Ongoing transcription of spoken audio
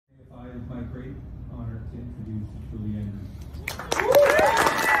great honor to introduce Julianne.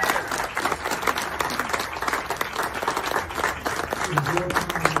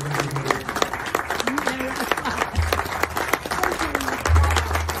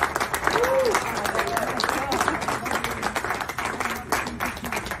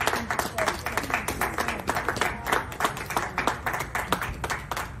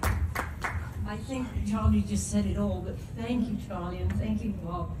 I think Charlie just said it all, but thank you, Charlie, and thank you,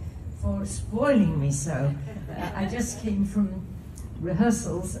 Bob, for spoiling me so. I just came from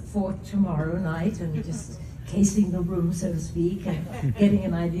rehearsals for tomorrow night and just casing the room, so to speak, and getting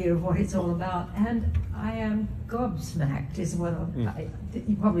an idea of what it's all about. And I am gobsmacked is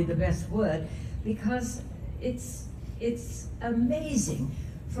probably the best word, because it's amazing.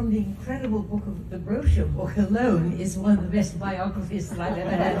 From the incredible book of the brochure book alone is one of the best biographies that I've ever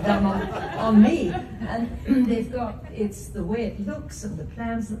had done on me. And they've got, it's the way it looks and the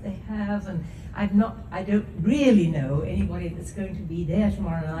plans that they have, and I don't really know anybody that's going to be there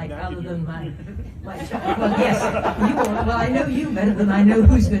tomorrow night other than my child. Well, yes, you all, well, I know you better than I know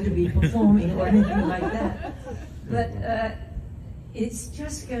who's going to be performing or anything like that. But it's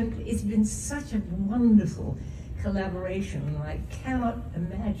just it's been such a wonderful collaboration, and I cannot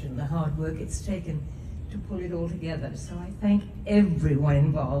imagine the hard work it's taken to pull it all together. So I thank everyone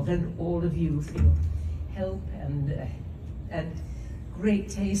involved and all of you for your help and great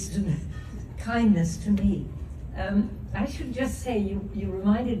taste and kindness to me. I should just say, you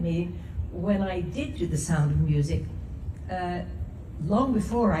reminded me when I did do The Sound of Music, long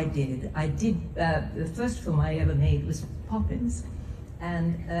before I did, the first film I ever made was Poppins,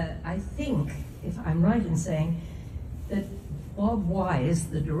 and I think, if I'm right in saying, that Bob Wise,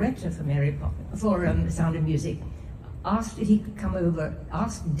 the director for The Sound of Music, asked if he could come over,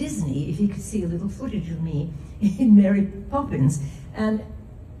 asked Disney if he could see a little footage of me in Mary Poppins. And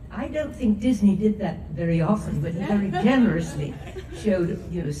I don't think Disney did that very often, but he very generously showed,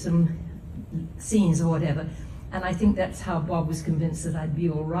 some scenes or whatever. And I think that's how Bob was convinced that I'd be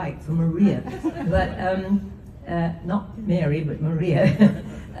all right for Maria. But not Mary, but Maria.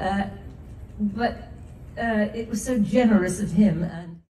 But it was so generous of him. And